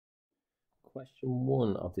Question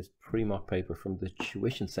 1 of this pre-mock paper from the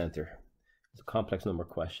Tuition Centre is a complex number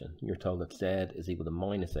question. You're told that z is equal to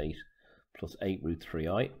minus 8 plus 8 root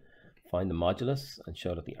 3i. Find the modulus and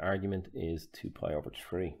show that the argument is 2 pi over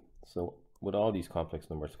 3. So with all these complex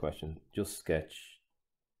numbers questions, just sketch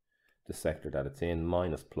the sector that it's in,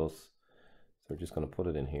 minus plus. So we're just going to put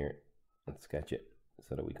it in here and sketch it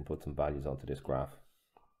so that we can put some values onto this graph.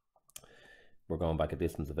 We're going back a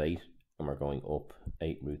distance of 8 and we're going up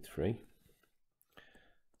 8 root 3.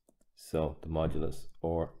 So the modulus,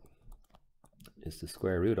 or is the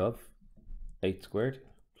square root of 8 squared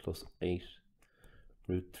plus 8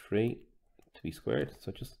 root 3 to be squared.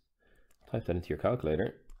 So just type that into your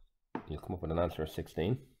calculator. You'll come up with an answer of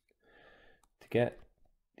 16. To get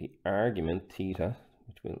the argument theta,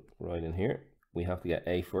 which we'll write in here, we have to get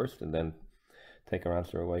a first and then take our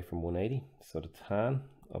answer away from 180. So the tan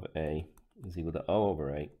of a is equal to O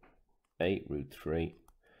over 8, 8 root 3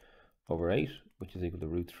 over 8, which is equal to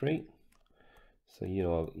root 3. So you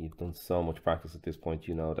know, you've done so much practice at this point,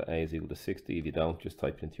 you know that a is equal to 60. If you don't, just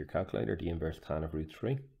type it into your calculator, the inverse tan of root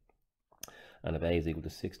 3. And if a is equal to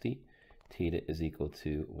 60, theta is equal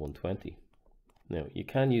to 120. Now, you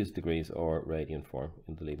can use degrees or radian form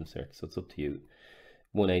in the leaving cert, so it's up to you.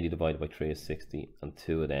 180 divided by 3 is 60, and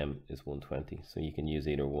 2 of them is 120. So you can use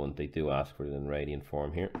either one. They do ask for it in radian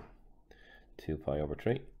form here. 2 pi over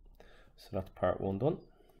 3. So that's part 1 done.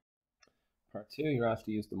 Part 2, you're asked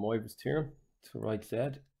to use the Moivre's theorem to write z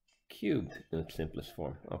cubed in its simplest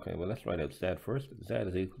form. Okay, well let's write out z first. Z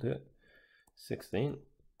is equal to 16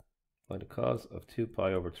 by the cos of 2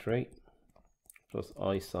 pi over 3 plus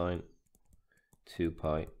I sine 2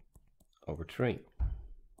 pi over 3.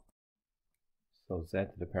 So z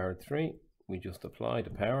to the power of 3, we just apply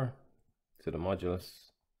the power to the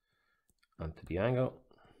modulus and to the angle.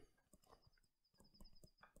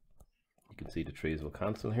 You can see the 3's will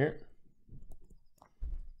cancel here.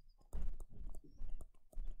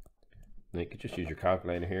 Now you could just use your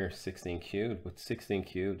calculator here, 16 cubed, but 16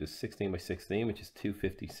 cubed is 16 by 16, which is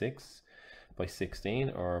 256 by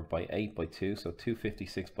 16, or by 8 by 2, so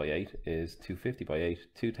 256 by 8 is 250 by 8,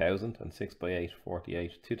 2000, and 6 by 8,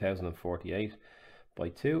 48, 2048 by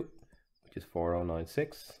 2, which is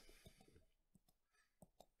 4096.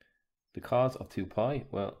 The cos of 2 pi,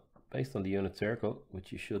 well, based on the unit circle,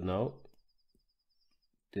 which you should know,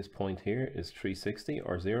 this point here is 360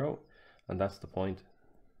 or 0, and that's the point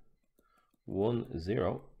 1,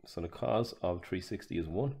 0. So the cos of 360 is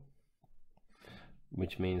 1,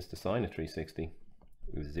 which means the sine of 360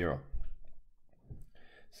 is 0.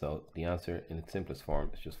 So the answer in its simplest form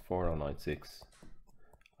is just 4096.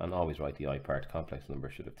 And always write the I part. Complex number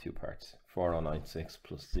should have 2 parts. 4096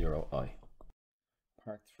 plus 0i.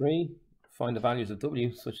 Part 3. Find the values of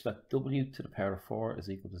w such that w to the power of 4 is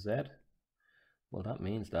equal to z. Well, that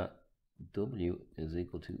means that w is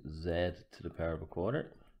equal to z to the power of a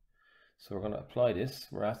quarter. So we're going to apply this.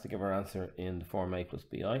 We're asked to give our answer in the form a plus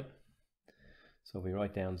bi. So we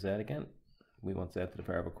write down z again. We want z to the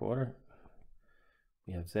power of a quarter.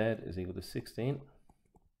 We have z is equal to 16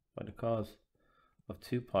 by the cos of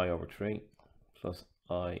 2 pi over 3 plus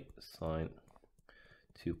I sine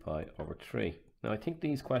 2 pi over 3. Now I think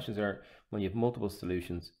these questions are, when you have multiple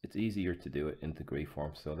solutions, it's easier to do it in degree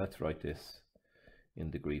form. So let's write this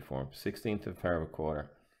in degree form. 16 to the power of a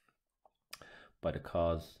quarter by the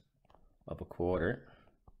cos of a quarter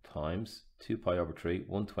times 2 pi over 3,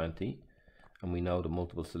 120, and we know the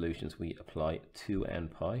multiple solutions, we apply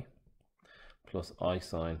 2n pi plus I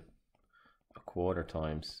sine a quarter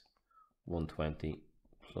times 120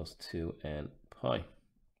 plus 2n pi.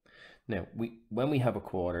 Now when we have a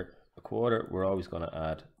quarter, we're always going to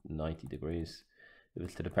add 90 degrees. If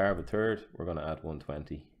it's to the power of a third, we're going to add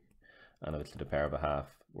 120, and if it's to the power of a half,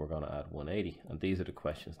 we're going to add 180. And these are the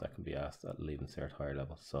questions that can be asked at Leaving Cert higher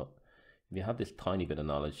level. So if you have this tiny bit of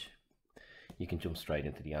knowledge, you can jump straight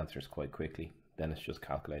into the answers quite quickly. Then it's just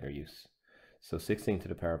calculator use. So 16 to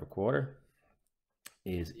the power of a quarter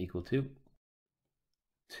is equal to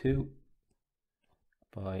 2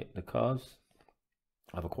 by the cos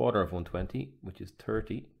of a quarter of 120, which is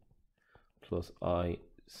 30, plus I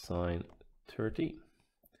sine 30.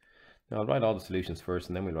 Now I'll write all the solutions first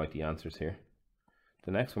and then we'll write the answers here.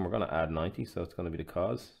 The next one we're going to add 90, so it's going to be the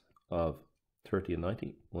cos of 30 and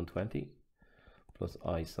 90, 120, plus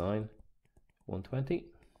I sine 120.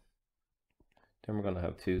 Then we're going to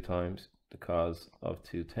have 2 times the cos of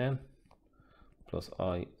 210 plus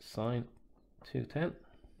I sine 210. And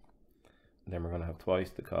then we're going to have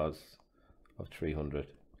twice the cos of 300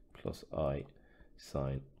 plus I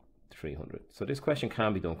sine 300. So this question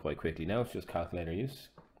can be done quite quickly. Now it's just calculator use.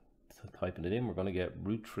 So typing it in, we're going to get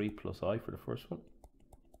root 3 plus I for the first one.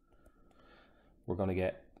 we're going to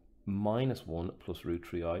get minus 1 plus root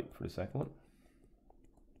 3i for the second one.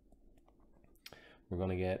 We're going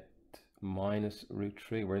to get minus root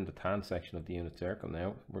 3. We're in the tan section of the unit circle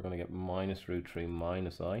now. We're going to get minus root 3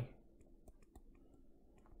 minus I.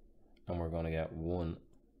 And we're going to get 1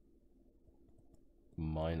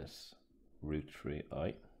 minus root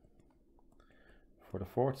 3i for the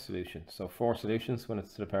fourth solution. So 4 solutions when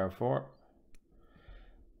it's to the power of 4.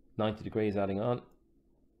 90 degrees adding on.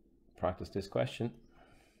 Practice this question.